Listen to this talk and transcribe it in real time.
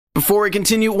Before we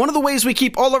continue, one of the ways we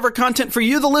keep all of our content for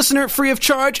you, the listener, free of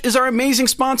charge is our amazing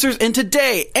sponsors, and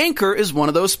today, Anchor is one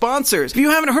of those sponsors. If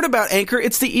you haven't heard about Anchor,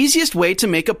 it's the easiest way to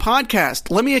make a podcast.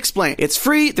 Let me explain. It's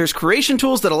free, there's creation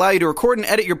tools that allow you to record and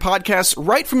edit your podcasts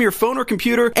right from your phone or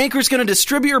computer. Anchor's going to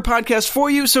distribute your podcast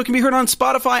for you so it can be heard on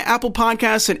Spotify, Apple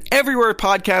Podcasts, and everywhere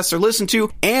podcasts are listened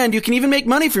to, and you can even make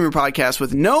money from your podcast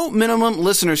with no minimum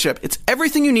listenership. It's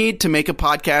everything you need to make a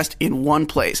podcast in one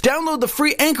place. Download the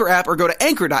free Anchor app or go to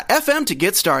anchor.fm to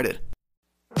get started.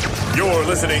 You're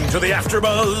listening to the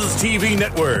AfterBuzz TV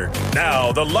Network,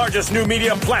 now the largest new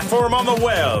media platform on the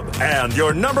web, and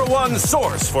your number one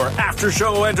source for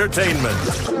after-show entertainment.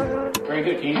 Very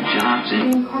good, King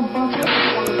Johnson.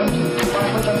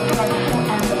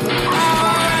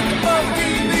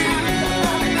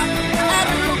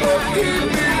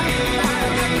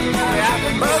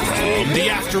 From the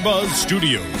AfterBuzz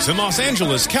Studios in Los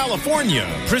Angeles, California,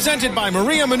 presented by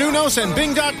Maria Menounos and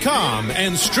Bing.com,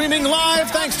 and streaming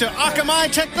live thanks to Akamai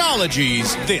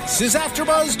Technologies, this is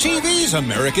AfterBuzz TV's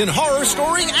American Horror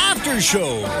Story After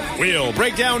Show. We'll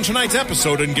break down tonight's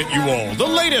episode and get you all the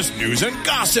latest news and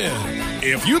gossip.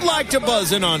 If you'd like to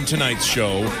buzz in on tonight's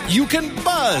show, you can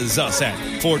buzz us at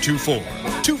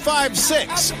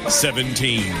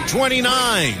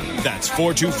 424-256-1729. That's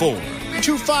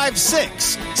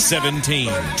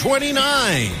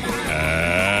 424-256-1729.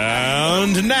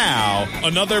 And now,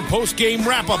 another post-game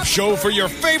wrap-up show for your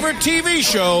favorite TV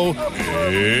show.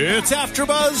 It's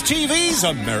AfterBuzz TV's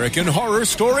American Horror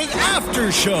Story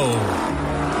After Show.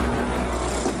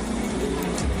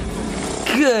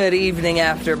 Good evening,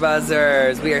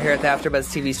 AfterBuzzers. We are here at the AfterBuzz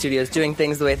TV studios doing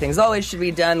things the way things always should be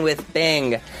done with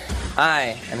Bing.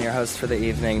 I am your host for the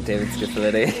evening, David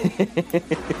Schiaffeletti.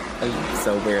 I'm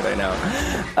so weird, I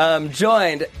know.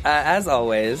 Joined, as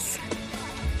always,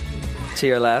 to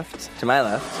your left, to my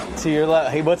left. To your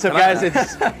left. Hey, what's up,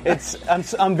 guys?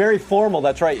 I'm very formal.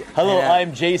 That's right. Hello, Yeah.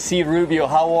 I'm JC Rubio.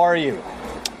 How are you?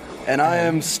 And I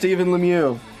am Stephen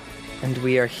Lemieux. And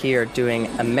we are here doing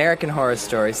American Horror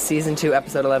Story, Season 2,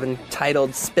 Episode 11,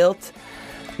 titled Spilt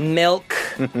Milk.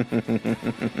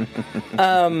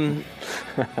 I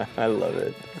love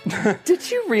it. Did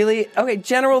you really? Okay,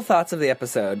 general thoughts of the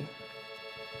episode.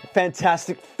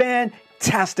 Fantastic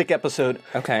episode.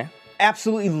 Okay.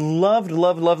 Absolutely loved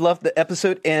the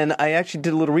episode, and I actually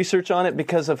did a little research on it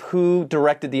because of who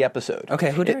directed the episode.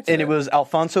 Okay, who directed it? And it was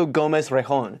Alfonso Gomez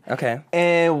Rejon. Okay.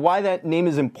 And why that name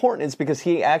is important is because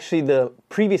he actually, the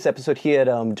previous episode he had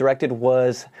directed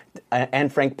was Anne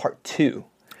Frank Part 2.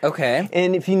 Okay.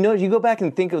 And if you know, you go back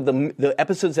and think of the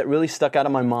episodes that really stuck out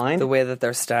of my mind. The way that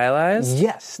they're stylized?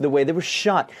 Yes, the way they were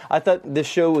shot. I thought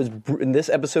this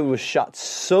episode was shot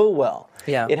so well.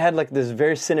 Yeah. It had like this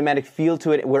very cinematic feel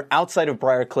to it. We're outside of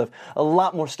Briarcliff. A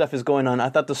lot more stuff is going on. I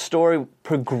thought the story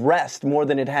progressed more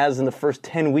than it has in the first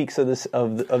 10 weeks of this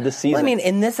season. Well, I mean,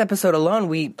 in this episode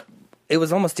alone, it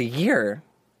was almost a year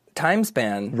time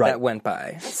span that went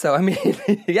by. So, I mean,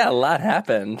 yeah, a lot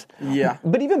happened. Yeah.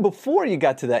 But even before you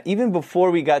got to that, even before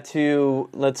we got to,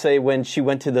 let's say, when she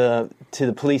went to the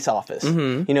police office,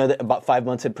 you know, about 5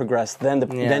 months had progressed,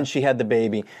 then she had the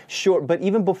baby. Sure, but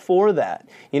even before that,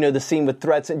 you know, the scene with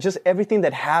threats and just everything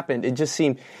that happened, it just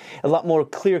seemed a lot more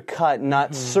clear-cut,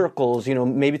 not circles. You know,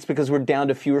 maybe it's because we're down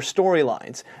to fewer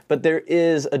storylines. But there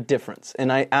is a difference,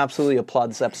 and I absolutely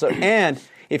applaud this episode. And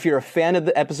if you're a fan of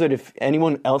the episode, if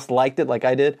anyone else liked it like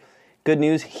I did, good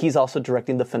news, he's also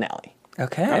directing the finale.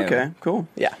 Okay, cool.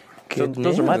 Yeah. Good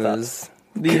those are my thoughts.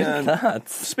 Good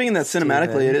thoughts. Speaking of that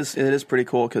cinematically, it is pretty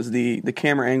cool because the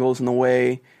camera angles and the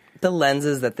way... The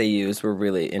lenses that they used were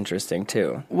really interesting,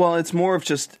 too. Well, it's more of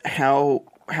just how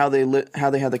they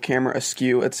had the camera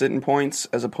askew at certain points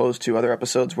as opposed to other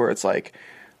episodes where it's like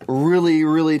really,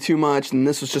 really too much and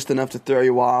this was just enough to throw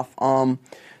you off.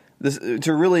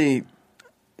 To really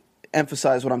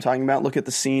emphasize what I'm talking about, look at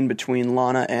the scene between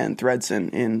Lana and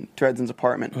Thredson in Thredson's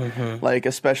apartment. Like,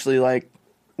 especially like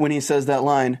when he says that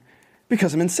line,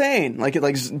 because I'm insane. Like, it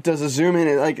like does a zoom in.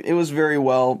 It was very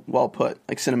well put.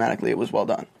 Like, cinematically, it was well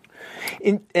done.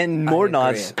 And more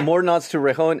nods to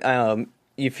Rejon.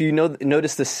 If you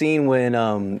notice the scene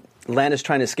when Lana's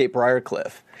trying to escape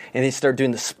Briarcliff, and they start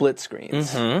doing the split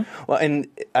screens. Well, and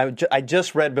I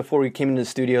just read before we came into the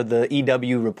studio the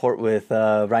EW report with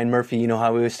Ryan Murphy. You know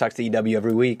how we always talk to EW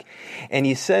every week, and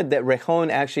he said that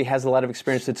Rejon actually has a lot of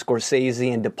experience with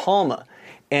Scorsese and De Palma.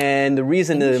 And the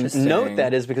reason to note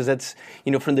that is because that's,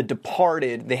 you know, from The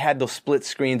Departed, they had those split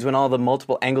screens when all the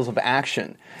multiple angles of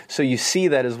action. So you see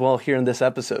that as well here in this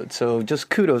episode. So just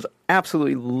kudos.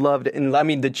 absolutely loved it. And I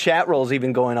mean, the chat roll's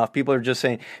even going off. People are just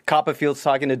saying Copperfield's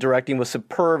talking to directing was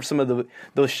superb. Some of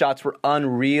those shots were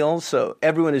unreal. So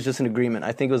everyone is just in agreement.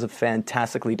 I think it was a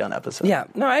fantastically done episode. Yeah,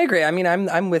 no, I agree. I mean,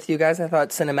 I'm with you guys. I thought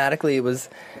cinematically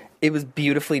it was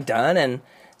beautifully done,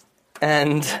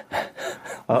 and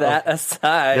that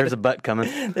aside, there's a butt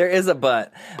coming. There is a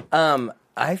butt.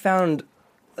 I found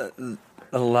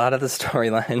a lot of the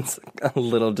storylines a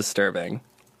little disturbing.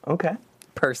 Okay.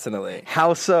 Personally.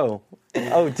 How so?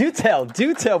 Oh, do tell.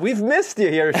 We've missed you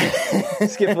here,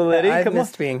 Skippoliti. I've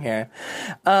missed being here.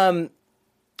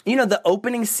 The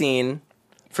opening scene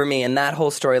for me and that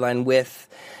whole storyline with,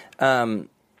 Johnny?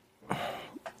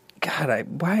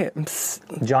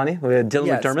 Dylan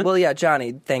McDermott? Well, yeah,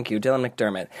 Johnny. Thank you, Dylan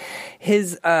McDermott.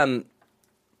 His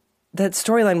that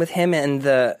storyline with him and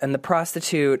the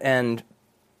prostitute and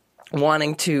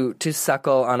wanting to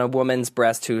suckle on a woman's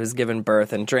breast who has given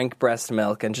birth and drink breast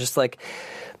milk and just like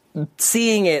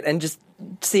seeing it and just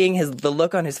seeing the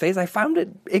look on his face, I found it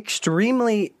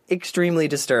extremely, extremely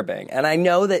disturbing. And I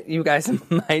know that you guys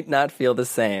might not feel the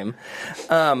same,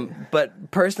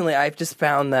 but personally, I've just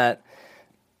found that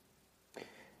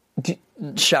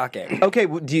shocking. Okay,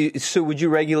 so would you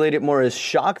regulate it more as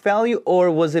shock value,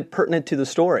 or was it pertinent to the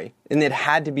story and it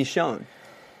had to be shown?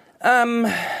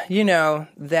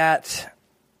 That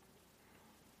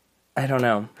I don't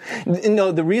know.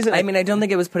 No, the reason I mean, I don't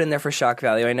think it was put in there for shock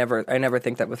value. I never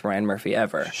think that with Ryan Murphy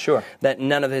ever. Sure. That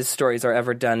none of his stories are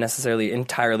ever done necessarily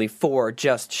entirely for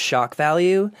just shock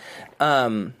value.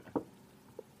 I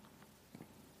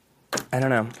don't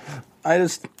know.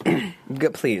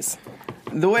 Please.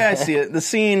 The way I see it, the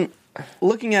scene,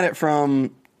 looking at it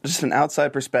from just an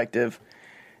outside perspective,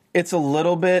 it's a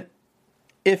little bit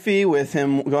iffy with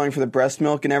him going for the breast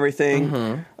milk and everything.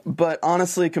 Mm-hmm. But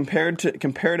honestly,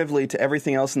 comparatively to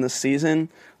everything else in this season,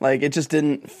 like, it just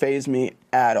didn't faze me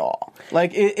at all.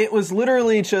 Like, it was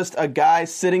literally just a guy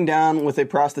sitting down with a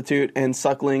prostitute and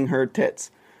suckling her tits.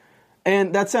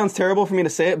 And that sounds terrible for me to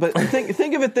say it, but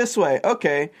think of it this way.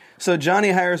 Okay, so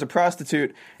Johnny hires a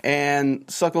prostitute and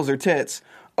suckles her tits.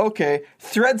 Okay,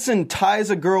 Thredson ties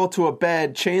a girl to a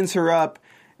bed, chains her up,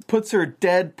 puts her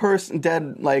dead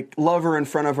lover in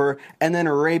front of her, and then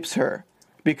rapes her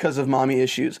because of mommy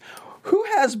issues. Who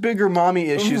has bigger mommy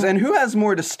issues, and who has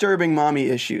more disturbing mommy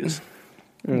issues?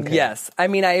 Okay. Yes, I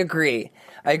mean, I agree.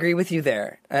 I agree with you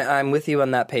there. I'm with you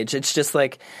on that page. It's just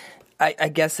like, I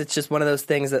guess it's just one of those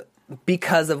things that,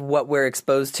 because of what we're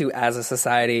exposed to as a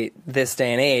society this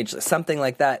day and age, something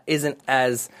like that isn't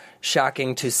as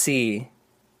shocking to see,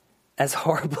 as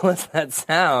horrible as that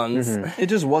sounds. Mm-hmm. It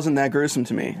just wasn't that gruesome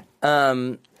to me.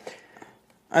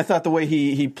 I thought the way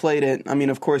he played it, I mean,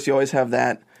 of course, you always have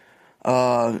that,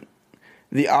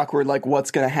 the awkward, like, what's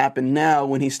going to happen now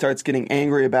when he starts getting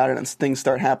angry about it and things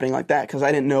start happening like that, because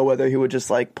I didn't know whether he would just,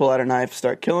 like, pull out a knife,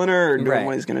 start killing her, or doing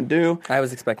what he's going to do. I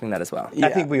was expecting that as well. Yeah. I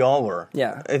think we all were.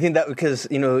 Yeah. I think that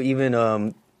because,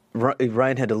 even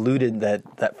Ryan had alluded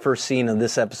that first scene of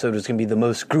this episode was going to be the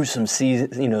most gruesome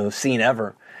scene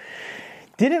ever.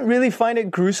 Didn't really find it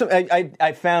gruesome.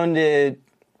 I found it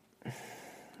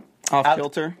off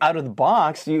kilter, out of the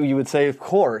box. You would say, of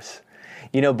course,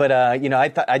 But I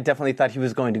definitely thought he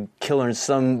was going to kill her in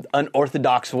some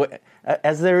unorthodox way,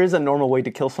 as there is a normal way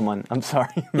to kill someone. I'm sorry.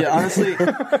 Yeah, honestly,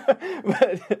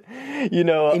 but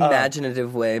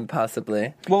imaginative way,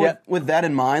 possibly. Well, with that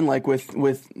in mind, like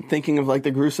with thinking of like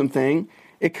the gruesome thing,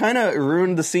 it kind of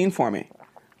ruined the scene for me,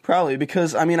 probably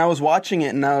because I was watching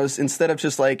it and I was, instead of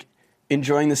just like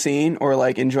enjoying the scene or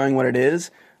like enjoying what it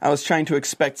is, I was trying to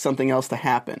expect something else to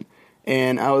happen.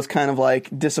 And I was kind of like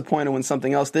disappointed when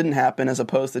something else didn't happen, as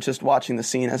opposed to just watching the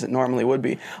scene as it normally would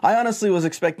be. I honestly was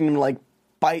expecting him to like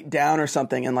bite down or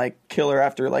something and like kill her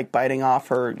after like biting off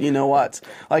her, what?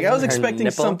 Like I was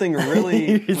expecting something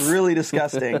really, really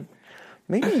disgusting.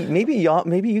 Maybe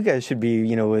you guys should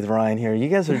be, with Ryan here. You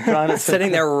guys are trying to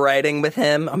sitting there writing with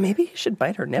him. Oh, maybe you should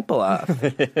bite her nipple off.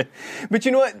 But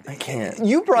you know what? I can't.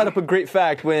 You brought up a great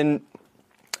fact when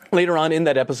later on in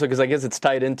that episode, because I guess it's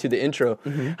tied into the intro,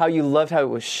 how you loved how it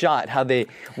was shot, how they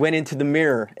went into the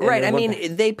mirror. Right. I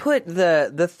mean, they put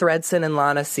the Thredson and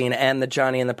Lana scene and the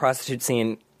Johnny and the prostitute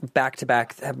scene back to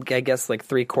back, I guess like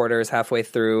 3/4 halfway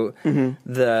through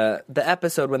the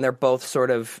episode, when they're both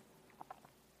sort of,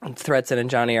 Thredson and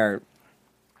Johnny are,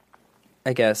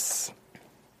 I guess,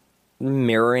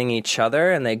 mirroring each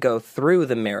other, and they go through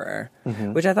the mirror,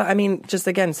 which I thought, just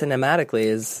again,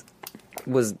 cinematically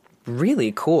was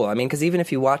really cool. Because even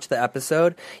if you watch the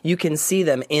episode, you can see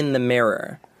them in the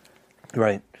mirror.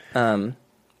 Right.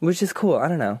 Which is cool. I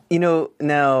don't know.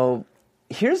 Now,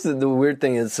 here's the weird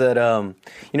thing is that,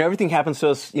 everything happens to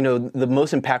us, the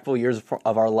most impactful years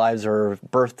of our lives are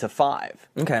birth to 5.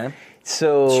 Okay.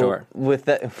 So Sure. with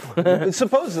that,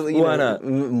 supposedly, Why not?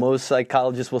 Most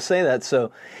psychologists will say that.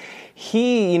 So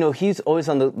he's always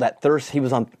on that thirst. He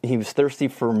was thirsty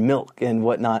for milk and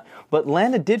whatnot. But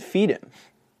Lana did feed him.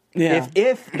 Yeah.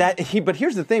 But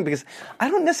here's the thing, because I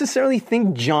don't necessarily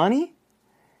think Johnny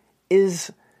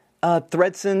is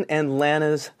Thredson and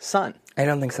Lana's son. I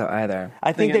don't think so either.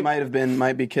 I think it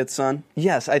might be Kit's son.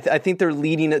 Yes, I think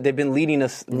they've been leading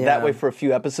us that way for a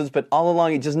few episodes, but all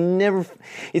along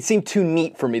it seemed too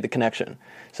neat for me, the connection.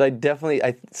 So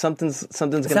something's going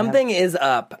to happen. Something is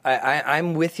up.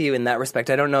 I'm with you in that respect.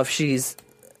 I don't know if she's,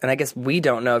 and I guess we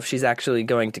don't know if she's actually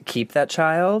going to keep that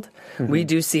child. Mm-hmm. We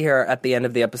do see her at the end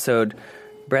of the episode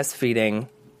breastfeeding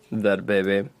that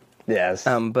baby. Yes.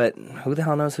 But who the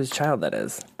hell knows whose child that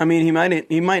is? I mean,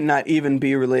 he might not even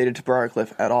be related to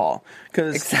Briarcliff at all.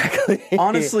 Exactly.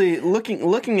 Honestly,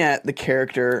 looking at the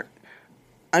character,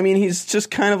 I mean, he's just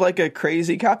kind of like a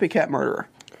crazy copycat murderer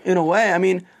in a way. I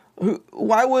mean,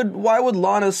 why would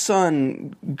Lana's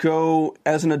son go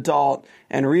as an adult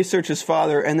and research his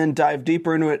father and then dive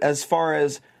deeper into it as far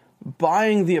as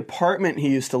buying the apartment he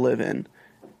used to live in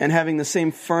and having the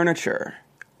same furniture?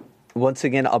 Once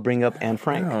again, I'll bring up Anne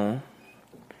Frank. Oh.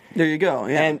 There you go.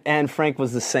 Yeah. And Anne Frank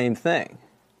was the same thing.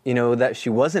 That she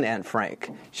wasn't Anne Frank.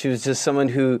 She was just someone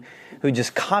who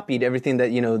just copied everything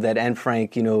that that Anne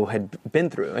Frank had been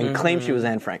through and claimed she was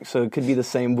Anne Frank. So it could be the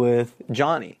same with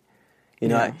Johnny.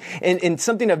 Yeah. And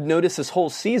something I've noticed this whole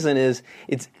season is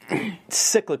it's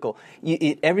cyclical.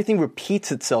 Everything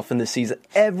repeats itself in this season.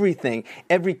 Everything.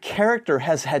 Every character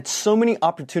has had so many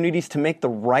opportunities to make the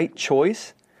right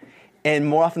choice, and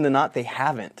more often than not, they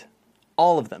haven't.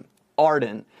 All of them.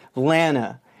 Arden,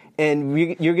 Lana, and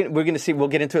we're going to see. We'll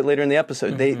get into it later in the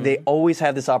episode. Mm-hmm. They always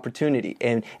have this opportunity,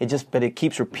 and it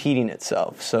keeps repeating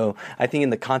itself. So I think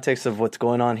in the context of what's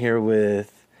going on here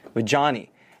with Johnny,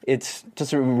 it's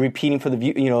just a repeating for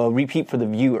the a repeat for the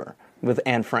viewer with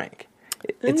Anne Frank.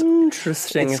 It's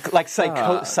interesting. It's like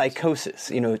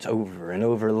psychosis. It's over and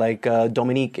over. Like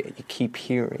Dominique, you keep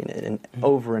hearing it and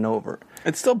over.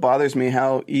 It still bothers me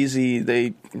how easy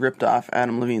they ripped off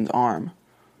Adam Levine's arm.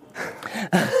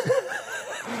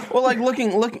 Well, like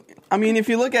looking. I mean, if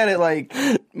you look at it like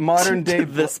modern day, to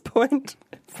this point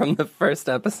from the first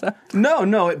episode.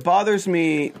 No, it bothers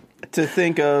me to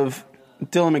think of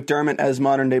Dylan McDermott as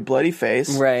modern day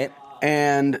Bloodyface, right?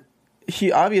 And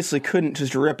he obviously couldn't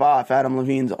just rip off Adam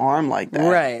Levine's arm like that,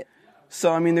 right?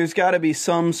 So I mean, there's got to be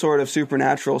some sort of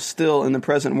supernatural still in the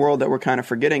present world that we're kind of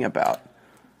forgetting about.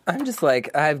 I'm just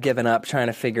like, I've given up trying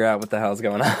to figure out what the hell's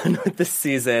going on with this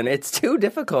season. It's too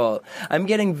difficult. I'm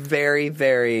getting very,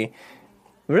 very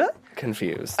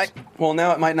confused. Well,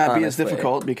 now it might not be as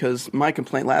difficult because my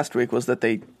complaint last week was that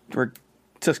they were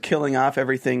just killing off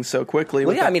everything so quickly.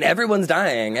 Well, yeah, I mean, everyone's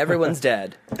dying. Everyone's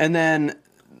dead. And then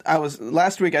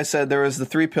last week I said there was the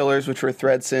 3 pillars, which were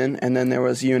Thredson, and then there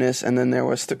was Eunice, and then there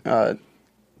was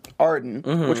Arden,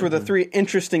 which were the 3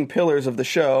 interesting pillars of the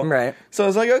show. Right. So I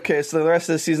was like, okay, so the rest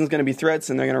of the season's going to be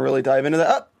Thredson. They're going to really dive into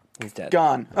that. He's dead.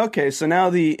 Gone. Okay, so now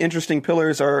the interesting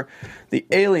pillars are the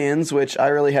aliens, which I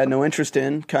really had no interest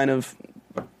in. Kind of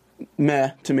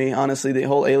meh to me, honestly. The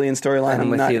whole alien storyline, I'm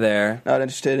with you there. Not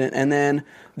interested in. And then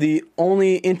the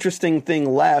only interesting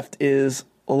thing left is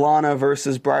Lana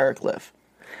versus Briarcliff.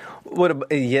 What about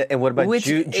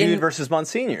Jude versus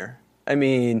Monsignor? I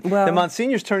mean, the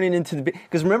Monsignor's turning into the...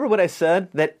 Because remember what I said?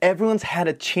 That everyone's had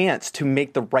a chance to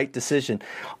make the right decision.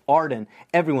 Arden,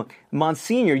 everyone.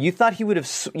 Monsignor, you thought he would have,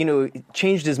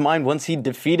 changed his mind once he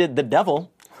defeated the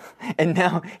devil. And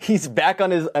now he's back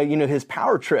on his, his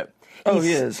power trip.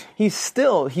 He is. He's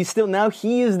still, now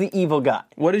he is the evil guy.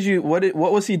 What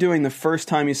was he doing the first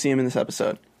time you see him in this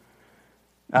episode?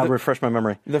 I'll refresh my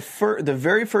memory. The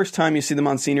very first time you see the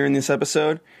Monsignor in this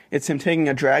episode, it's him taking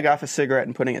a drag off a cigarette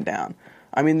and putting it down.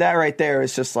 I mean, that right there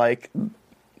is just like,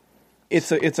 it's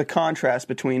a contrast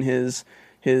between his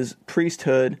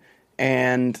priesthood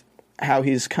and how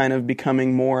he's kind of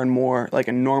becoming more and more like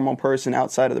a normal person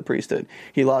outside of the priesthood.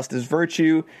 He lost his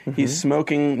virtue, he's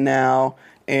smoking now,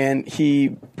 and he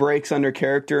breaks under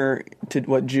character to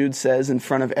what Jude says in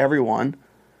front of everyone.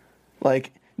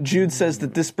 Like, Jude says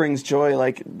that this brings joy,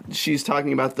 like she's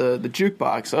talking about the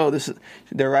jukebox. Oh,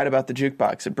 they're right about the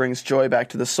jukebox. It brings joy back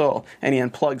to the soul, and he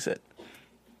unplugs it.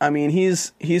 I mean,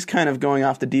 he's kind of going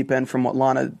off the deep end from what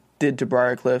Lana did to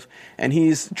Briarcliff, and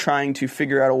he's trying to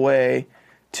figure out a way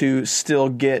to still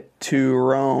get to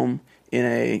Rome in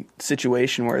a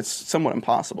situation where it's somewhat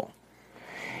impossible.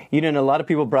 a lot of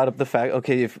people brought up the fact,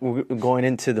 okay, if we're going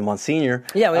into the Monsignor.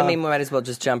 Yeah, we might as well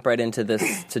just jump right into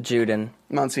this, to Jude and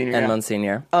Monsignor. And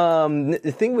Monsignor.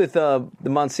 The thing with the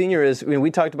Monsignor is,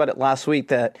 we talked about it last week,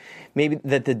 that maybe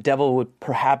that the devil would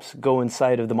perhaps go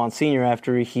inside of the Monsignor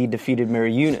after he defeated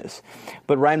Mary Eunice.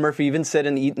 But Ryan Murphy even said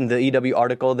in the EW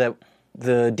article that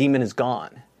the demon is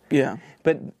gone. Yeah.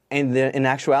 But in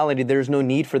actuality, there's no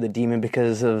need for the demon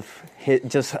because of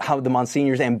just how the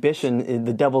Monsignor's ambition,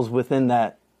 the devil's within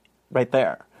that right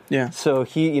there. Yeah. So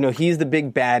he's the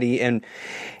big baddie. And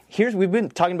we've been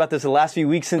talking about this the last few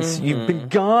weeks since you've been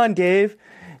gone, David.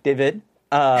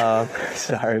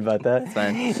 Sorry about that. It's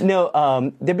fine.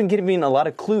 No, they've been giving a lot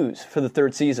of clues for the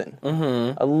third season.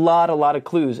 Mm-hmm. A lot of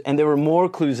clues. And there were more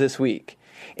clues this week.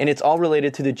 And it's all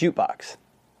related to the jukebox.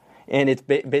 And it's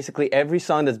basically every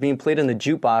song that's being played in the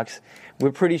jukebox,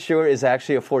 we're pretty sure is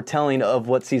actually a foretelling of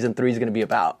what season 3 is going to be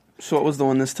about. So what was the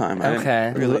one this time? I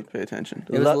didn't really pay attention.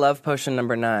 It was Love Potion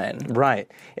number 9. Right.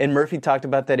 And Murphy talked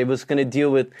about that it was going to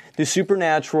deal with the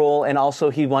supernatural, and also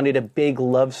he wanted a big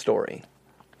love story.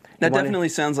 That definitely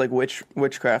sounds like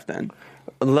witchcraft then.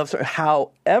 Love story.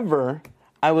 However,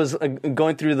 I was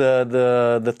going through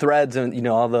the threads and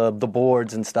all the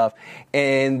boards and stuff,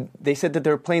 and they said that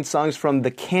they were playing songs from the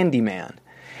Candyman.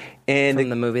 And from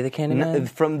the movie The Candyman?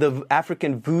 From the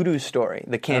African voodoo story,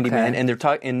 The Candyman. Okay. And they're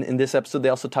talking in this episode. They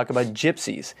also talk about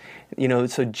gypsies.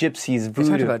 So gypsies, voodoo. They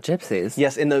talked about gypsies.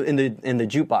 Yes, in the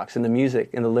jukebox, in the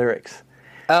music, in the lyrics.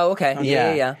 Oh, okay.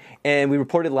 Yeah. And we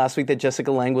reported last week that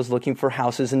Jessica Lange was looking for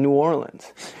houses in New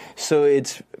Orleans. So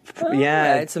it's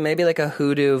right, so maybe like a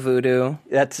hoodoo voodoo.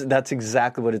 That's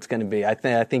exactly what it's going to be. I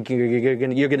think you're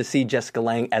going to see Jessica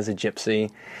Lange as a gypsy,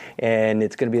 and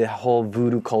it's going to be the whole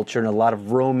voodoo culture and a lot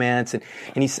of romance. And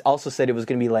he also said it was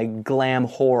going to be like glam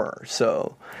horror.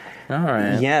 So. All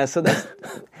right. Yeah, so that's.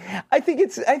 I think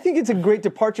it's a great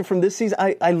departure from this season.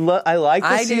 I like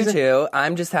this season. I do too.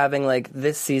 I'm just having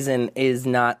this season is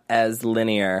not as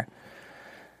linear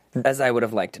as I would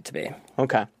have liked it to be.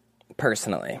 Okay.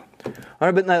 Personally. All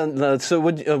right, but now, so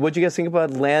what'd you guys think about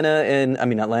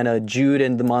Jude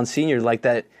and the Monsignor, like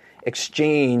that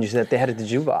exchange that they had at the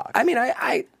jukebox? I mean,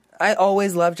 I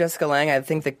always love Jessica Lange. I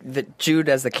think that Jude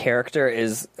as a character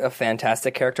is a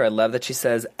fantastic character. I love that she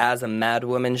says, as a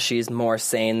madwoman, she's more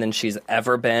sane than she's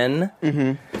ever been.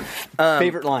 Mm-hmm.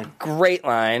 Favorite line? Great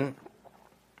line.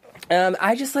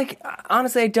 I just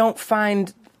honestly, I don't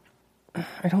find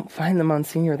the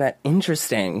Monsignor that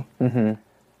interesting. Mm-hmm.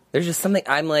 There's just something,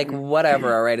 I'm like,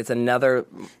 whatever, all right, it's another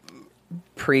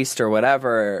priest or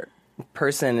whatever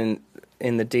person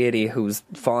in the deity who's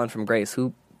fallen from grace.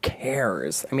 Who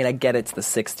cares? I mean, I get it's the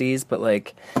 60s, but I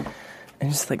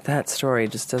just that story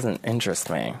just doesn't interest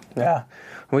me. Yeah.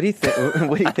 What do you think?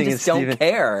 What do you think? I just don't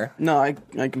care. No, I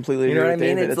completely agree with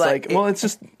David.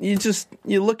 It's just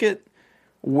you look at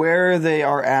where they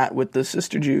are at with the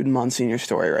Sister Jude and Monsignor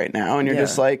story right now, and you're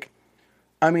just like,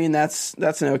 I mean, that's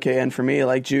an okay end for me.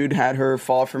 Like, Jude had her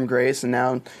fall from grace, and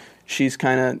now she's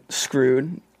kind of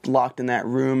screwed, locked in that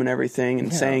room and everything,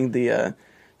 and saying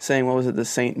what was it, the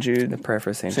St. Jude? The prayer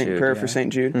for St. Jude. Prayer for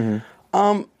St. Jude.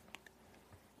 Mm-hmm.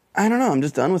 I don't know. I'm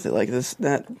just done with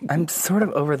it. I'm sort of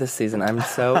over this season. I'm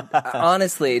so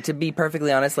honestly, to be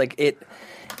perfectly honest, it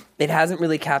hasn't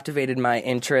really captivated my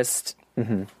interest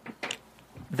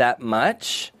that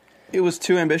much. It was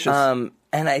too ambitious.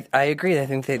 And I agree. I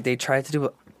think they tried to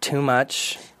do too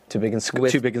much. Too big in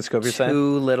scope, you're saying?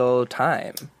 Too little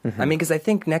time. Mm-hmm. I mean, because I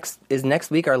think next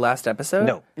week our last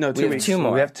episode? No, 2 weeks. 2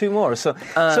 more. We have 2 more. So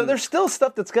there's still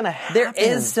stuff that's going to happen. There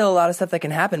is still a lot of stuff that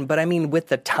can happen, but I mean, with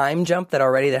the time jump that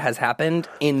has happened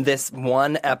in this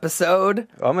one episode.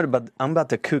 I'm about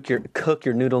to cook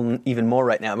your noodle even more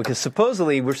right now, because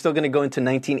supposedly we're still going to go into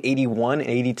 1981,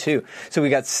 82. So we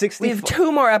got 60. We have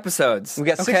 2 more episodes. We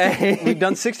got 60. We've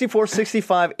done 64,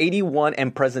 65, 81,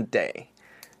 and present day.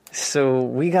 So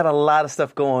we got a lot of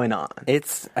stuff going on.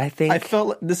 This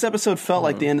episode felt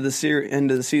like the end of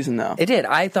the season, though. It did.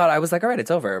 I was like, all right,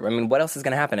 it's over. I mean, what else is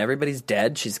going to happen? Everybody's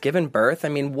dead. She's given birth. I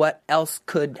mean, what else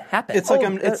could happen? It's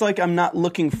like I'm not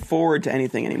looking forward to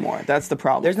anything anymore. That's the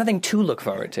problem. There's nothing to look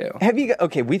forward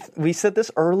to. We said this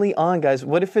early on, guys.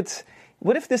 What if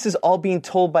this is all being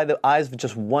told by the eyes of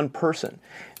just one person?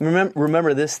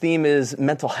 Remember, this theme is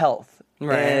mental health.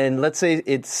 Right. And let's say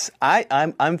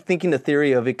I'm thinking the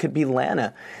theory of it could be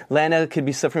Lana. Lana could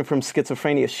be suffering from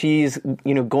schizophrenia. She's,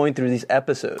 going through these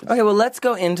episodes. Okay, well, let's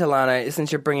go into Lana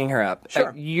since you're bringing her up.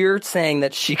 Sure. You're saying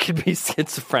that she could be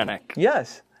schizophrenic.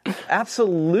 Yes,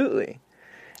 absolutely.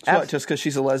 What, just because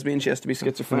she's a lesbian, she has to be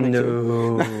schizophrenic?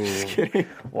 No. No, just kidding.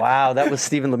 Wow, that was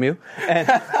Stephen Lemieux. And,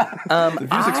 The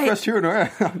views expressed here and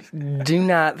there. Do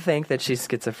not think that she's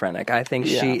schizophrenic. I think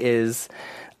she is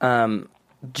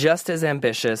just as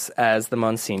ambitious as the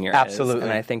Monsignor Absolutely. is.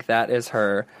 And I think that is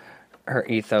her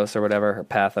ethos or whatever, her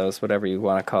pathos, whatever you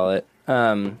want to call it.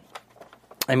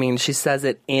 I mean, she says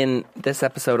it in this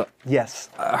episode. yes.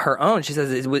 Her own. She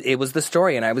says it was the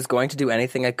story, and I was going to do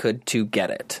anything I could to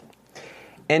get it.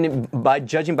 And by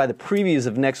judging by the previews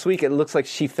of next week, it looks like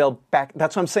she fell back.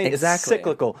 That's what I'm saying. Exactly. It's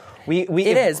cyclical. It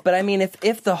is, but I mean,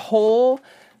 if the whole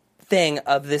thing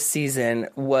of this season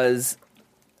was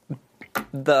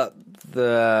the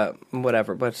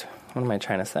whatever, what am I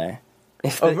trying to say?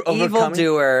 If the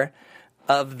evildoer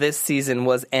of this season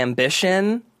was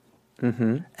ambition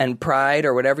and pride,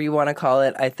 or whatever you want to call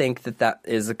it, I think that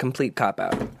is a complete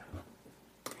cop-out.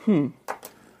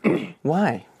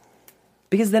 Why?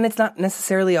 Because then it's not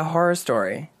necessarily a horror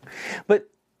story. But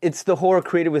it's the horror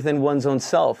created within one's own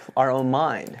self, our own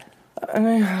mind. I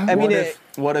mean,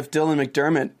 What if Dylan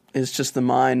McDermott is just the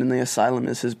mind and the asylum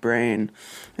is his brain,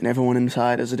 and everyone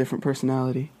inside has a different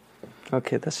personality?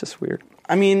 okay, that's just weird.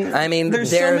 I mean, There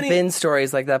have been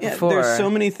stories like that before. There's so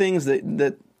many things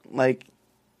that like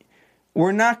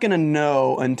we're not going to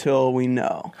know until we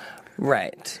know.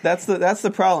 Right. That's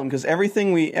the problem, because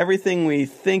everything we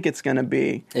think it's going to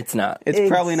be, It's not. it's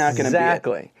probably not going to be it.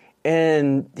 Exactly.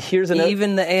 And here's another.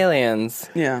 Even the aliens.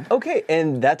 Yeah. Okay,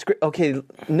 and that's great. Okay,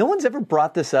 no one's ever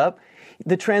brought this up.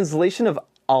 The translation of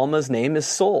Alma's name is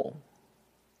soul.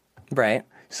 Right.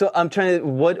 So I'm trying to,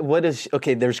 what is,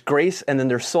 okay, there's grace and then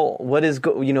there's soul. What is,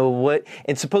 what,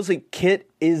 and supposedly Kit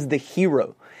is the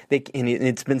hero. And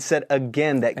it's been said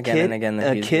again that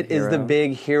Kit is the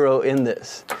big hero in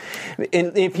this.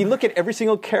 And if you look at every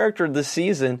single character this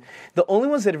season, the only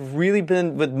ones that have really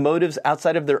been with motives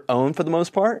outside of their own for the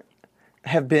most part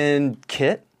have been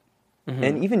Kit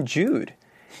and even Jude.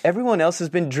 Everyone else has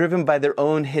been driven by their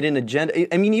own hidden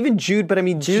agenda. I mean, even Jude, but I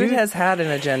mean, Jude has had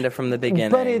an agenda from the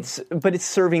beginning. But it's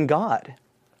serving God.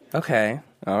 Okay.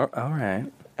 All right.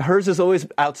 Hers is always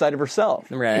outside of herself.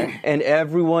 Right. And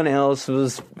everyone else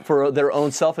was for their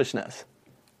own selfishness.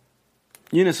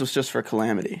 Eunice was just for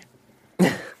calamity.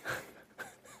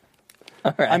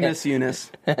 All right. I miss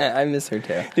Eunice. I miss her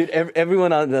too. Dude,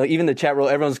 everyone even the chat room,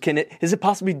 everyone's is it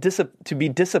possible to be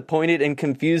disappointed and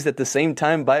confused at the same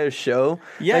time by a show?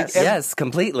 Yes. Yes,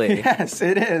 completely. Yes,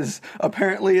 it is.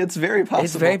 Apparently, it's very possible.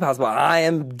 It's very possible. I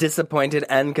am disappointed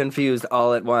and confused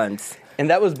all at once. And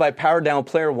that was by Power Down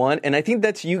Player One, and I think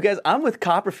that's you guys. I'm with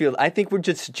Copperfield. I think we're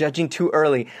just judging too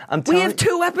early. We have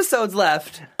 2 episodes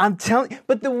left. I'm telling,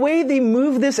 but the way they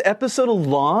move this episode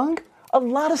along, a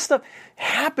lot of stuff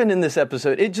happened in this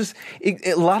episode.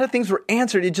 A lot of things were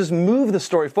answered. It just moved the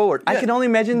story forward. Yeah, I can only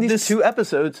imagine these 2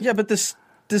 episodes. Yeah, but this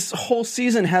whole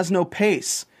season has no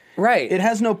pace. Right. It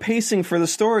has no pacing for the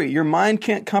story. Your mind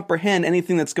can't comprehend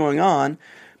anything that's going on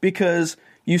because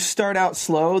you start out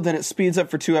slow, then it speeds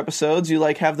up for 2 episodes. You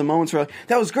have the moments where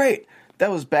that was great, that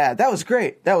was bad, that was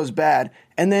great, that was bad.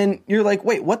 And then you're like,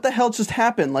 wait, what the hell just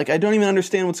happened? I don't even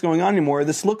understand what's going on anymore.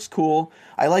 This looks cool.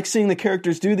 I like seeing the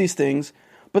characters do these things,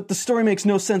 but the story makes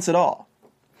no sense at all.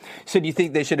 So do you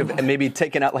think they should have maybe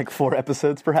taken out 4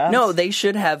 episodes perhaps? No, they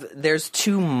should have. There's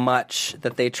too much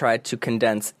that they tried to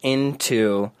condense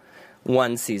into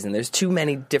one season. There's too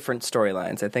many different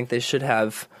storylines. I think they should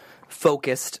have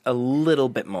focused a little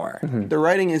bit more. Mm-hmm. The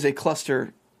writing is a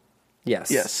cluster.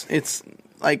 Yes. Yes. It's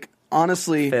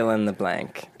honestly, fill in the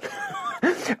blank.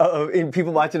 And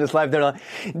people watching this live, they're like,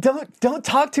 don't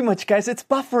talk too much, guys. It's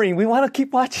buffering. We want to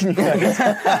keep watching you guys.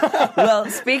 Well,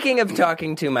 speaking of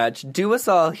talking too much, do us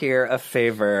all here a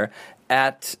favor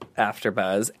at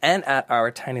AfterBuzz and at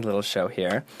our tiny little show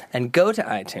here, and go to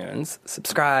iTunes,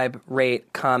 subscribe,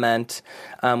 rate, comment.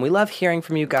 We love hearing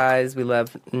from you guys. We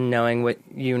love knowing what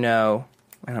you know.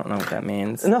 I don't know what that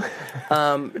means. No.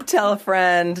 Tell a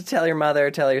friend, tell your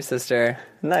mother, tell your sister.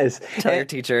 Nice. Tell your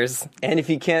teachers. And if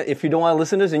you don't want to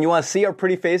listen to us and you want to see our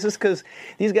pretty faces, because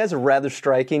these guys are rather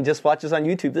striking, just watch us on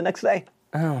YouTube the next day.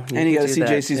 Oh, and you got to see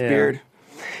JC's beard.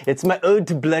 It's my ode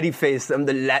to bloody face. I'm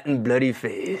the Latin bloody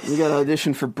face. You got to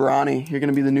audition for Brawny. You're going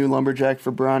to be the new lumberjack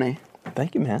for Brawny.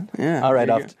 Thank you, man. Yeah. All right,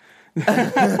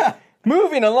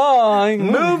 Moving along.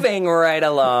 Moving right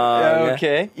along.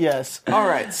 Okay. Yes. All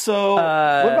right. So,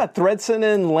 what about Thredson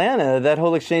and Lana? That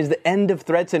whole exchange, the end of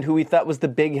Thredson, who we thought was the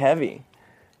big heavy.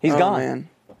 He's gone. Man.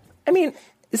 I mean,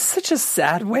 it's such a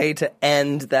sad way to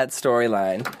end that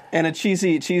storyline. And a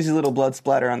cheesy little blood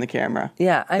splatter on the camera.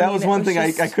 Yeah, that was one thing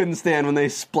I couldn't stand when they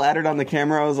splattered on the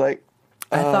camera. I was like,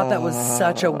 I thought that was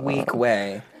such a weak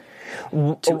way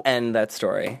to end that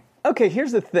story. Okay,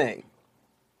 here's the thing.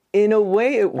 In a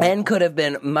way, and could have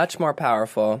been much more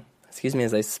powerful. Excuse me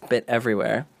as I spit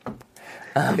everywhere.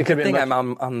 It could I'm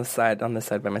on this side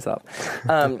by myself.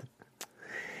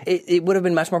 It would have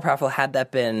been much more powerful had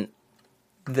that been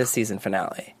the season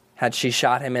finale. Had she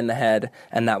shot him in the head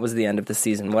and that was the end of the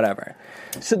season, whatever.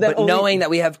 But knowing that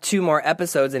we have 2 more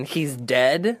episodes and he's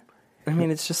dead, I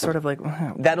mean, it's just sort of like...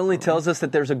 Wow. That only tells us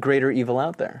that there's a greater evil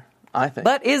out there, I think.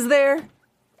 But is there?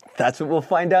 That's what we'll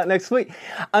find out next week.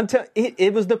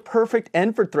 It was the perfect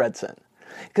end for Thredson.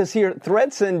 Because here,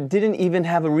 Thredson didn't even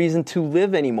have a reason to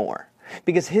live anymore.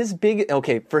 Because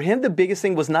for him, the biggest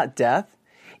thing was not death.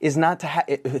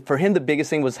 For him, the biggest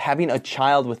thing was having a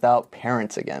child without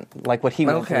parents again. Like what he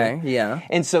went through. Okay, yeah.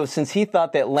 And so since he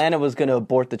thought that Lana was going to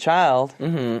abort the child.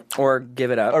 Mm-hmm. Or give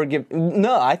it up.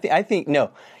 I think, no.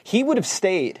 He would have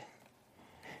stayed.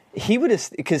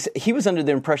 Because he was under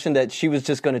the impression that she was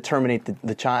just going to terminate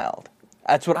the child.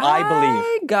 That's what I believe.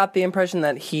 I got the impression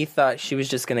that he thought she was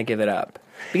just going to give it up.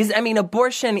 Because, I mean,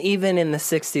 abortion even in the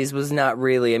 60s was not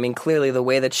really, I mean, clearly the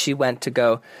way that she went to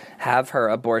go have her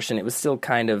abortion, it was still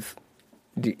kind of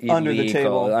under the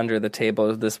table. Under the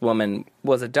table. This woman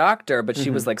was a doctor, but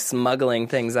she was like smuggling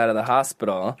things out of the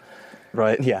hospital.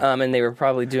 Right, yeah. And they were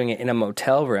probably doing it in a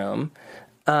motel room.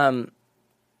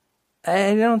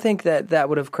 I don't think that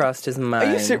would have crossed his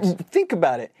mind. Think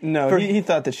about it. No, he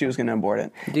thought that she was going to abort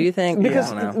it. Do you think?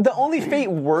 Because I don't know. The only fate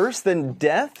worse than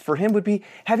death for him would be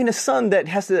having a son that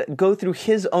has to go through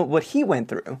his own, what he went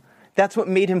through. That's what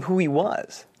made him who he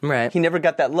was. Right. He never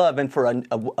got that love, and for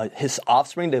his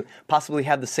offspring to possibly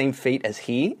have the same fate as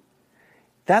he,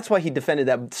 that's why he defended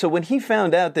that. So when he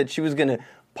found out that she was going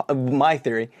to, my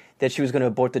theory, that she was going to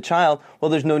abort the child,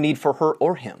 well, there's no need for her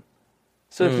or him.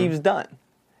 So he was done.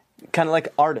 Kind of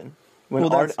like Arden, when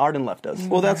Arden left us.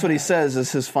 Well, that's what he says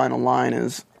is his final line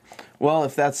is, well,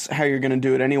 if that's how you're going to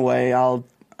do it anyway,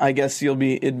 I guess it'd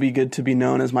be good to be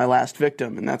known as my last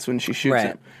victim. And that's when she shoots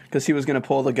him. Because he was going to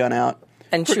pull the gun out.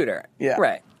 And shoot her. Yeah.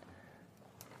 Right.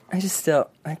 I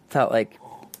felt like,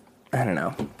 I don't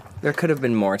know. There could have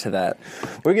been more to that.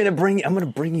 I'm going to bring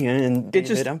you in,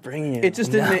 David. I'm bringing you in. It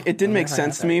just didn't make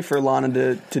sense to me for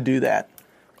Lana to do that.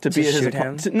 To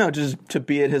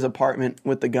be at his apartment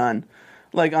with the gun.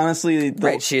 Like, honestly...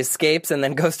 she escapes and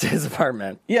then goes to his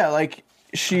apartment. Yeah, like,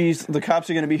 the cops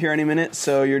are going to be here any minute,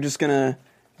 so you're just going to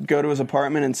go to his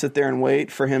apartment and sit there and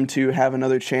wait for him to have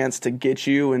another chance to get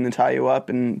you and tie you up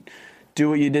and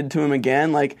do what you did to him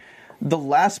again. Like, the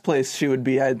last place she would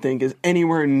be, I think, is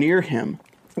anywhere near him.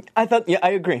 I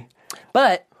agree.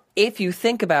 But... if you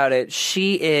think about it,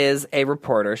 she is a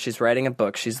reporter. She's writing a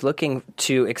book. She's looking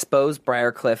to expose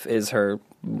Briarcliff is her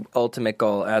ultimate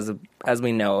goal as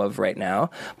we know of right now.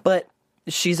 But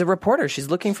she's a reporter. She's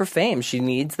looking for fame. She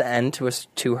needs the end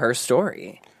to her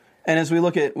story. And as we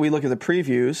look at the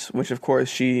previews, which of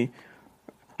course I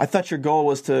thought your goal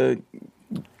was to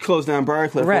close down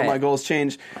Briarcliff. Right. Well, my goals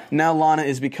changed. Now Lana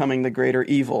is becoming the greater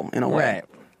evil in a way. Right.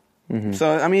 Mm-hmm.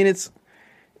 So I mean,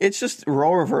 it's just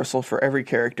role reversal for every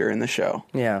character in the show.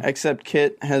 Yeah. Except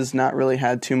Kit has not really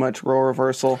had too much role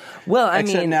reversal. Well,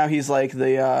 except now he's like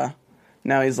the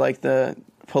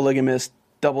polygamist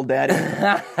double daddy.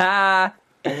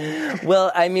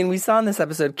 Well, I mean, we saw in this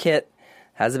episode Kit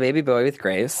has a baby boy with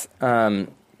Grace. And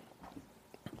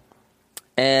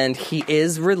he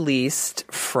is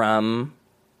released from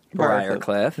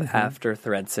Briarcliff after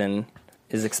Thredson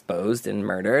is exposed and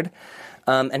murdered.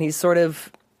 And he's sort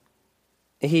of...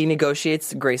 he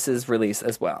negotiates Grace's release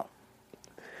as well.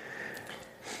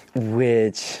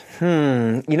 Which,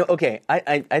 okay,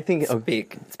 I think...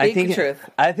 Speak the truth.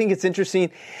 I think it's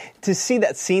interesting to see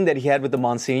that scene that he had with the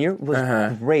Monsignor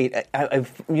was great.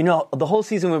 The whole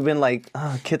season we've been like,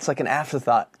 oh, Kit's like an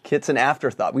afterthought. Kit's an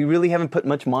afterthought. We really haven't put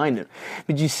much mind in it.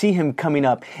 But you see him coming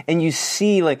up, and you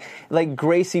see, like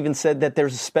Grace even said that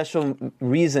there's a special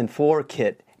reason for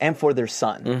Kit and for their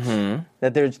son. Mm-hmm.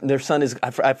 That their son is,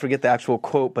 I forget the actual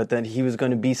quote, but that he was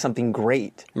going to be something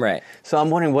great. Right. So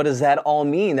I'm wondering, what does that all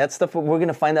mean? That's stuff we're going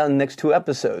to find out in the next 2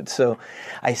 episodes. So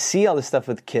I see all this stuff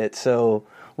with Kit. So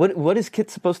what is Kit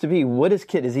supposed to be? What is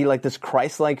Kit? Is he like this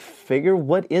Christ-like figure?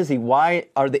 What is he? Why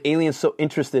are the aliens so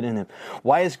interested in him?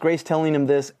 Why is Grace telling him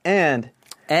this? And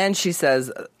she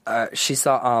says she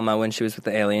saw Alma when she was with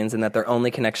the aliens and that their only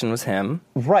connection was him.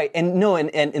 Right. And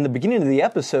in the beginning of the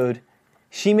episode...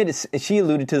 she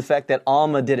alluded to the fact that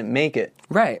Alma didn't make it.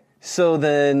 Right. So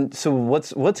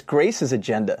what's Grace's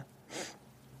agenda?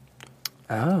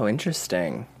 Oh,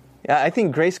 interesting. Yeah, I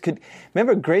think Grace could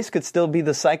still be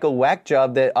the psycho whack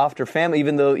job that off her family,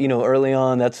 even though, early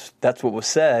on that's what was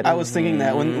said. I was thinking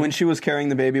that when she was carrying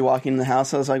the baby walking in the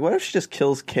house, I was like, what if she just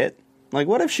kills Kit? Like,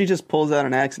 what if she just pulls out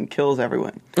an axe and kills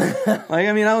everyone? Because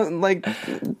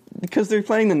they're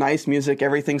playing the nice music,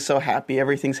 everything's so happy,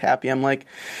 everything's happy. I'm like,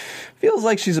 feels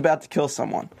like she's about to kill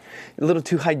someone. A little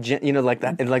too like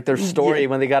that. Like their story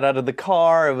when they got out of the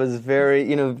car, it was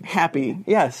very, happy.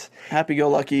 Yes.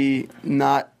 Happy-go-lucky,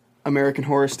 not American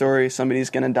Horror Story. Somebody's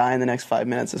going to die in the next 5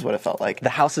 minutes is what it felt like. The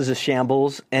house is a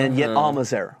shambles, and yet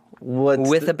Alma's there.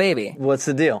 With a baby. What's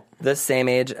the deal? The same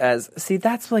age as... See,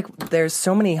 that's like... There's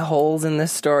so many holes in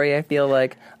this story, I feel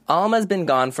like. Alma's been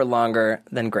gone for longer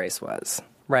than Grace was,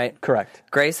 right? Correct.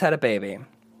 Grace had a baby.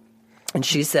 And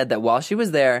she said that while she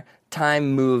was there,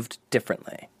 time moved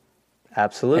differently.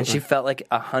 Absolutely. And she felt like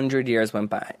 100 years went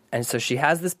by. And so she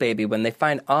has this baby. When they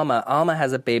find Alma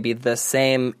has a baby the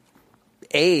same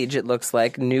age, it looks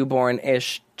like,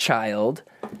 newborn-ish child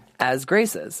as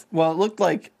Grace's. Well, it looked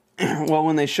like...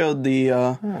 when they showed the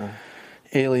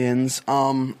aliens,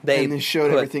 they showed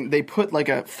everything. They put like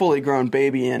a fully grown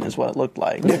baby in, is what it looked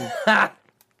like.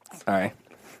 Sorry.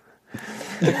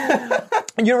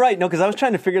 You're right. No, because I was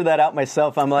trying to figure that out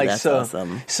myself. I'm like, That's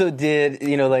awesome. So did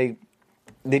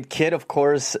Kit, of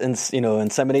course,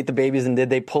 inseminate the babies, and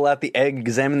did they pull out the egg,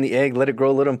 examine the egg, let it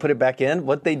grow a little, and put it back in?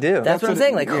 What'd they do? That's what I'm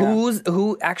saying. Like,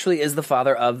 who actually is the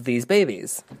father of these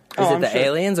babies? Is it the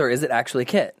aliens, or is it actually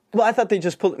Kit? Well, I thought they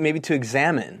just pulled maybe to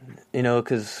examine,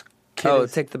 because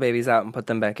take the babies out and put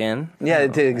them back in? Yeah,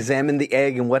 to examine the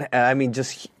egg and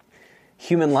just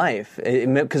human life.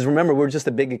 Because remember, we're just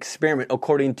a big experiment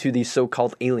according to these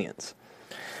so-called aliens.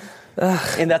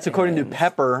 And that's according to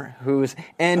Pepper,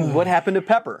 what happened to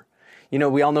Pepper?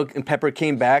 We all know Pepper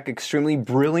came back extremely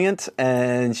brilliant,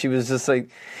 and she was just like,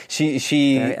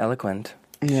 she very eloquent.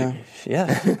 Yeah.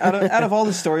 Yeah. out of all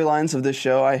the storylines of this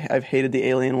show, I've hated the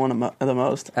alien one the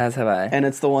most. As have I. And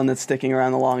it's the one that's sticking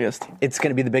around the longest. It's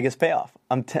going to be the biggest payoff.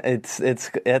 It's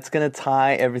going to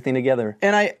tie everything together.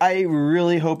 And I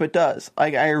really hope it does.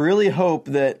 I really hope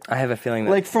that... I have a feeling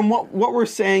that... Like, from what we're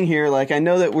saying here, like, I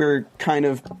know that we're kind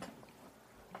of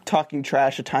talking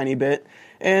trash a tiny bit.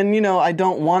 And, I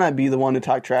don't want to be the one to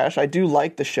talk trash. I do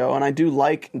like the show, and I do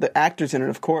like the actors in it,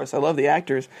 of course. I love the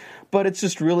actors. But it's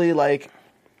just really, like...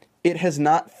 It has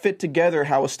not fit together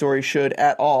how a story should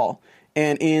at all.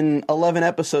 And in 11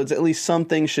 episodes, at least some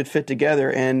things should fit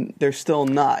together, and they're still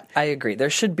not. I agree. There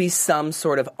should be some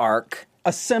sort of arc.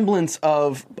 A semblance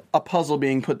of a puzzle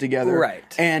being put together. Right.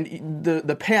 And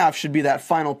the payoff should be that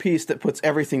final piece that puts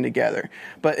everything together.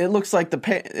 But it looks like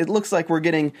we're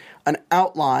getting an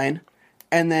outline,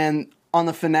 and then on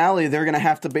the finale, they're going to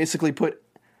have to basically put...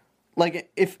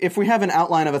 Like, if we have an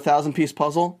outline of a 1,000-piece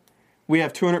puzzle... We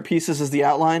have 200 pieces as the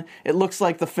outline. It looks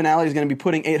like the finale is going to be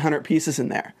putting 800 pieces in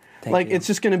there. Thank you. It's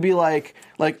just going to be like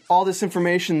all this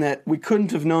information that we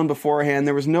couldn't have known beforehand.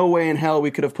 There was no way in hell we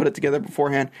could have put it together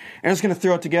beforehand. And it's going to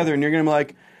throw it together, and you're going to be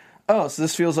like, oh, so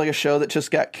this feels like a show that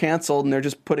just got canceled, and they're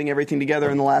just putting everything together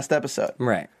in the last episode.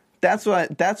 Right. That's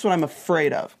what I'm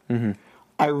afraid of. Mm-hmm.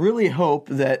 I really hope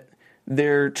that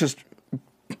they're just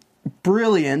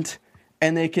brilliant,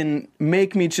 and they can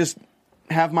make me just...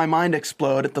 have my mind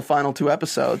explode at the final 2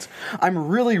 episodes. I'm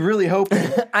really, really hoping.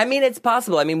 I mean, it's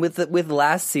possible. I mean, with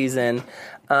last season,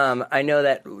 I know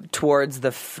that towards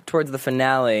the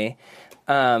finale,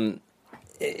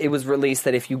 it was released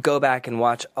that if you go back and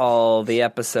watch all the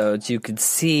episodes, you could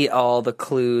see all the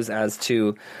clues as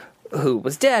to who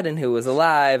was dead and who was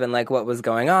alive and like what was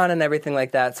going on and everything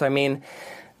like that. So, I mean,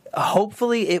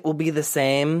 hopefully it will be the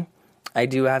same. I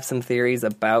do have some theories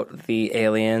about the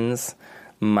aliens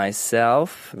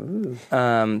myself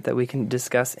that we can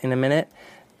discuss in a minute,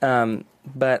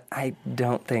 but I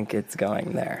don't think it's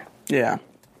going there. Yeah.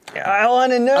 I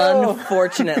want to know.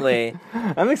 Unfortunately.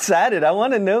 I'm excited. I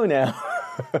want to know now.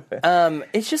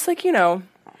 It's just like,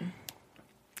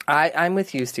 I'm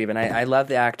with you, Stephen. I love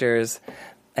the actors.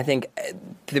 I think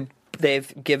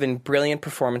they've given brilliant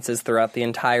performances throughout the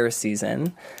entire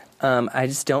season. I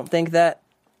just don't think that...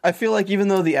 I feel like even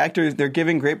though the actors, they're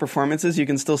giving great performances, you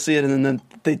can still see it, and then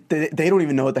they don't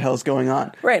even know what the hell's going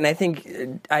on. Right,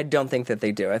 and I don't think that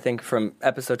they do. I think from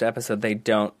episode to episode, they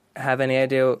don't have any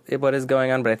idea what is going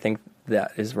on, but I think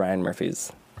that is Ryan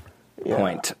Murphy's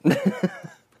point.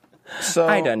 So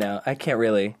I don't know. I can't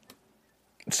really.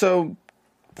 So,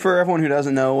 for everyone who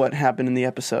doesn't know what happened in the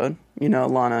episode,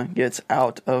 Lana gets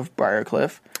out of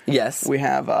Briarcliff. Yes. We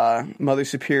have Mother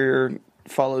Superior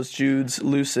follows Jude's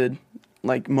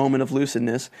moment of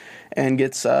lucidness, and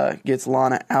gets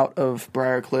Lana out of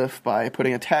Briarcliff by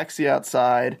putting a taxi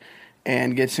outside,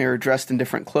 and gets her dressed in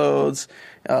different clothes.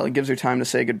 Gives her time to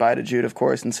say goodbye to Jude, of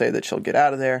course, and say that she'll get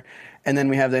out of there. And then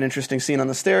we have that interesting scene on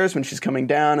the stairs when she's coming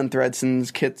down, and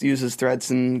Kit uses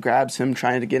Thredson, grabs him,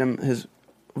 trying to get him his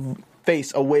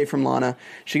face away from Lana.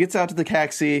 She gets out to the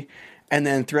taxi, and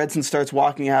then Thredson starts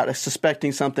walking out,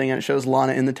 suspecting something, and it shows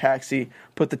Lana in the taxi.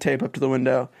 Put the tape up to the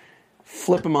window,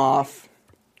 flip him off.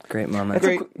 Great moment.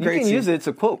 Great You can use it. It's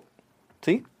a quote.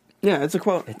 See? Yeah, it's a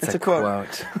quote. It's a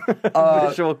quote.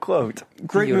 Visual quote.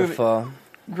 Great Beautiful. movie.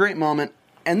 Great moment.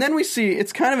 And then we see,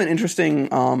 it's kind of an interesting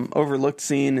overlooked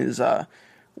scene is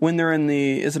when they're in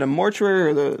is it a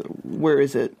mortuary or where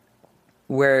is it?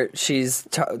 Where she's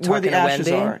talking where the to ashes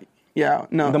Wendy? are. Yeah,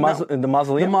 no. The mausoleum?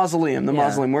 The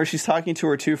mausoleum, where she's talking to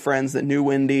her two friends that knew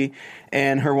Wendy,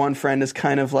 and her one friend is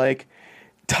kind of like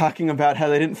talking about how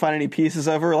they didn't find any pieces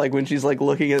of her, like when she's like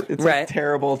looking at, it's like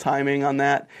terrible timing on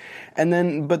that. And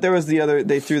then, but there was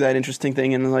they threw that interesting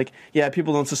thing in, and like, yeah,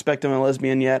 people don't suspect I'm a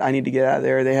lesbian yet, I need to get out of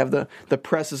there. They have the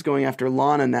press is going after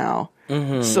Lana now.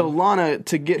 Mm-hmm. So Lana,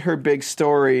 to get her big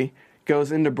story,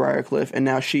 goes into Briarcliff, and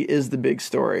now she is the big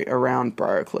story around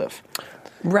Briarcliff.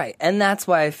 Right, and that's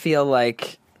why I feel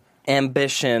like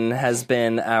ambition has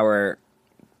been our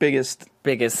biggest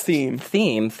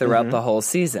theme throughout the whole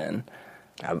season.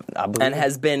 I believe and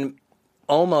has been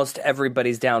almost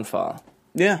everybody's downfall.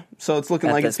 Yeah, so it's looking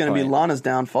like it's going to be Lana's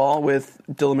downfall with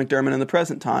Dylan McDermott in the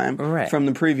present time from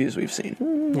the previews we've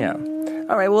seen. Yeah.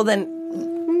 All right, well then...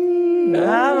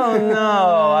 I don't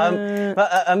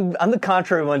know. I'm the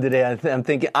contrary one today. I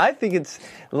think it's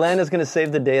Lana's going to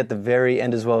save the day at the very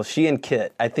end as well. She and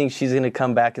Kit. I think she's going to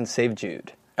come back and save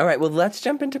Jude. All right, well let's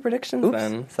jump into predictions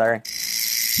then. Sorry.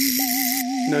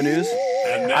 No news?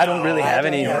 I don't really have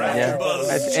any. Yeah.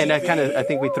 I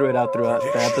think we threw it out throughout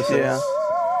the episode. Yeah.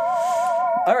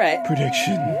 All right.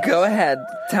 Prediction. Go ahead.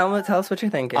 Tell us what you're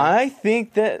thinking. I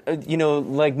think that,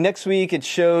 like next week it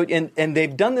showed, and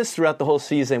they've done this throughout the whole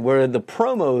season, where the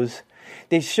promos,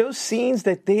 they show scenes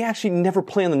that they actually never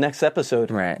play on the next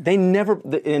episode. Right. They never,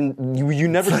 and you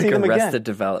never see them again. Arrested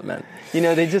Development.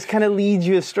 They just kind of lead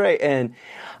you astray. And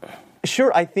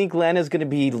sure, I think Lana's going to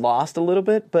be lost a little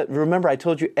bit, but remember, I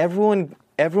told you, everyone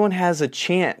has a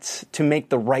chance to make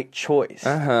the right choice.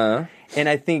 Uh-huh. And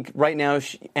I think right now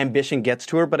ambition gets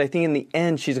to her, but I think in the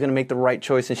end she's going to make the right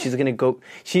choice, and she's going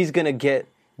to get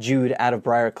Jude out of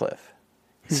Briarcliff.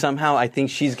 Somehow I think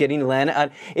she's getting Lana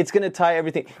out. It's going to tie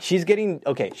everything. She's getting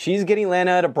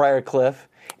Lana out of Briarcliff,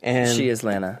 and she is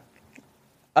Lana.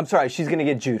 I'm sorry, she's going to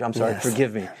get Jude. I'm sorry,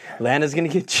 forgive me. Lana's going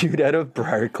to get Jude out of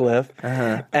Briarcliff.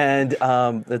 Uh-huh. And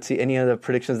let's see, any other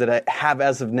predictions that I have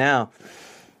as of now?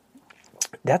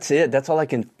 That's it. That's all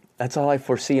I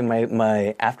foresee in my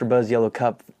AfterBuzz Yellow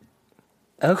Cup.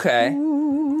 Okay.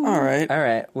 All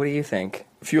right. What do you think?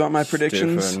 If you want my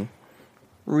predictions,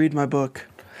 read my book.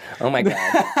 Oh my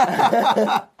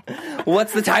God.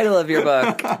 What's the title of your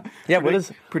book? Yeah, what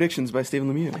is Predictions by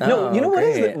Stephen Lemieux. No, you know what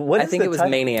is it? I think it was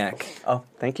title? Maniac. Oh,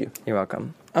 thank you. You're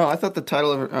welcome. Oh, I thought the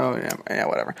title of it. Oh, yeah,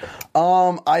 whatever.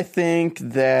 I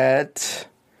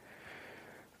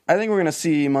think we're going to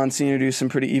see Monsignor do some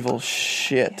pretty evil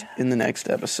shit in the next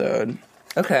episode.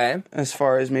 Okay. As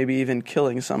far as maybe even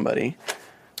killing somebody.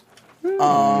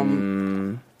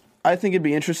 I think it'd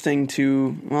be interesting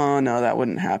to... Oh, no, that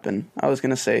wouldn't happen. I was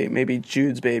going to say maybe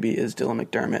Jude's baby is Dylan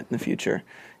McDermott in the future.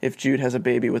 If Jude has a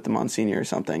baby with the Monsignor or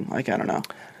something. Like, I don't know.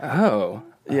 Oh.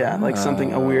 Yeah, like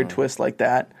a weird twist like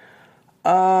that.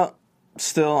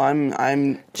 Still,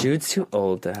 I'm... Jude's too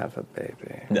old to have a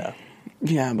baby. No.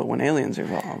 Yeah, but when aliens are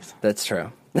involved... That's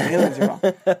true. Aliens are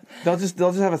involved. They'll just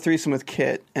have a threesome with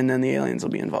Kit, and then the aliens will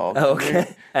be involved.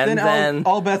 Okay. And then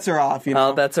all bets are off.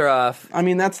 All bets are off. I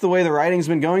mean, that's the way the writing's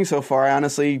been going so far.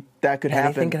 Honestly, that could happen.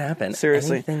 Anything could happen.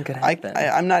 Seriously, anything could happen.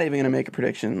 I'm not even going to make a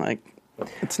prediction. Like,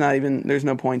 it's not even. There's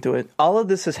no point to it. All of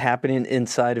this is happening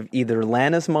inside of either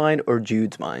Lana's mind or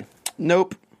Jude's mind.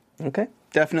 Nope. Okay.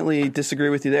 Definitely disagree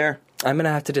with you there. I'm going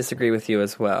to have to disagree with you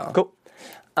as well. Cool.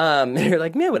 You're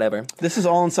like, yeah, whatever. This is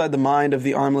all inside the mind of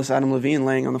the armless Adam Levine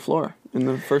laying on the floor in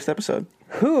the first episode.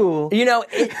 Who?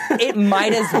 It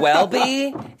might as well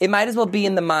be. It might as well be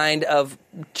in the mind of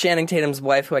Channing Tatum's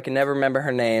wife, who I can never remember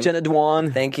her name. Jenna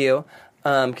Dewan. Thank you.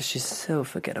 Because she's so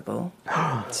forgettable.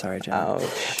 Sorry, Jenna.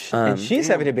 Ouch. And she's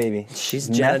having a baby. She's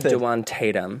Jenna Dewan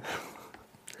Tatum.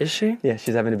 Is she? Yeah,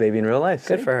 she's having a baby in real life.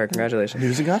 Good for her. Congratulations.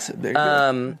 News and gossip. There you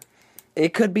go.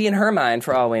 It could be in her mind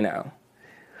for all we know.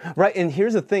 Right, and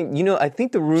here's the thing. I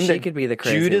think the room that could be the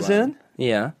crazy Jude is one. in,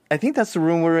 yeah, I think that's the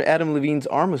room where Adam Levine's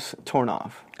arm was torn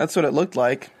off. That's what it looked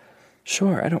like.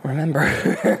 Sure, I don't remember.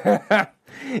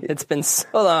 It's been so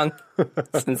long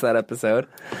since that episode.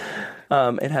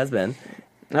 It has been.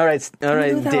 All right,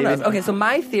 David. Okay, so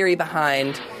my theory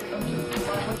behind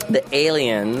the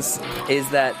aliens is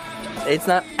that it's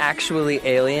not actually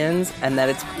aliens, and that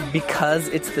it's because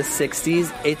it's the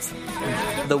 60s, it's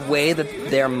the way that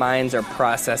their minds are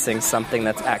processing something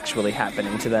that's actually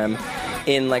happening to them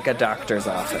in like a doctor's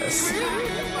office.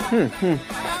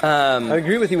 I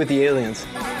agree with you with the aliens.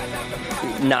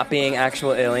 Not being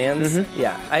actual aliens.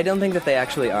 Yeah, I don't think that they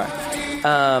actually are.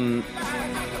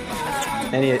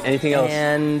 Anything else?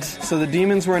 And So the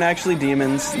demons weren't actually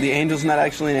demons. The angel's not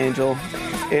actually an angel.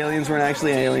 Aliens weren't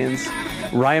actually aliens.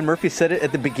 Ryan Murphy said it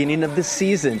at the beginning of the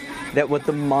season, that what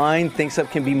the mind thinks of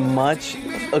can be much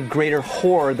a greater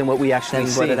horror than what we actually and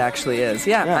see. what it actually is.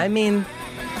 Yeah, I mean,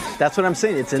 That's what I'm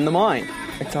saying. It's in the mind.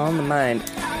 it's all in the mind.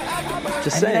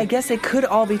 Just I saying. mean, I guess it could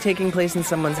all be taking place in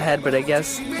someone's head, but I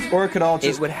guess Or it could all it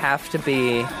just... would have to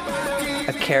be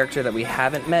a character that we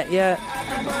haven't met yet.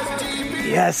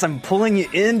 Yes, I'm pulling you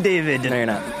in, David. No, you're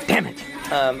not. Damn it.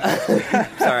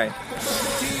 Sorry.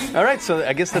 All right, so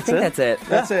I guess that's I think it. that's it.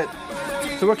 That's it.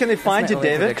 So where can they find That's you, my only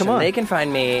David? prediction. Come on. They can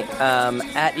find me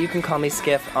at You Can Call Me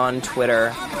Skiff on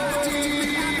Twitter.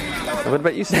 What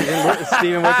about you, Steven?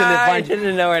 Steven, where can they I find you?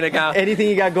 didn't know where to go. Anything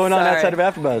you got going on Sorry. outside of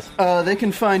AfterBuzz? They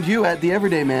can find you at The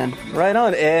Everyday Man. Right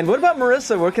on. And what about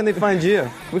Marissa? Where can they find you?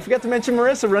 We forgot to mention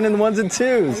Marissa running the ones and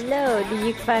twos. Hello,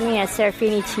 you can find me at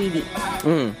Serafini TV.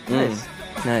 Nice.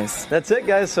 Nice. That's it,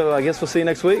 guys. So I guess we'll see you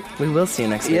next week. We will see you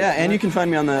next week. Yeah, and you can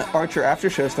find me on the Archer After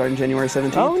Show starting January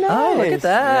 17th. Oh, nice. Oh, look at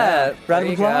that. Round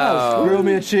There of you applause. go. Grill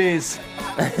me a cheese.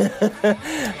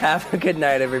 Have a good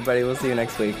night, everybody. We'll see you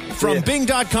next week. From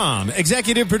Bing.com,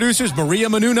 executive producers Maria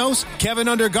Menounos, Kevin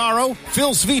Undergaro,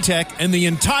 Phil Svitek, and the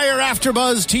entire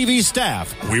AfterBuzz TV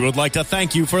staff, we would like to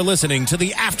thank you for listening to the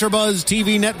AfterBuzz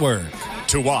TV network.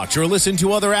 To watch or listen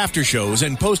to other after shows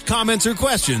and post comments or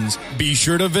questions, be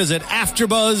sure to visit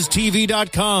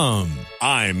AfterBuzzTV.com.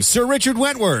 I'm Sir Richard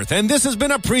Wentworth, and this has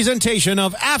been a presentation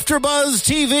of AfterBuzz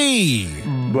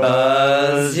TV.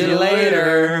 Buzz you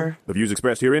later. The views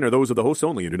expressed herein are those of the hosts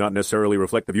only and do not necessarily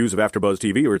reflect the views of AfterBuzz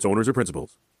TV or its owners or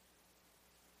principals.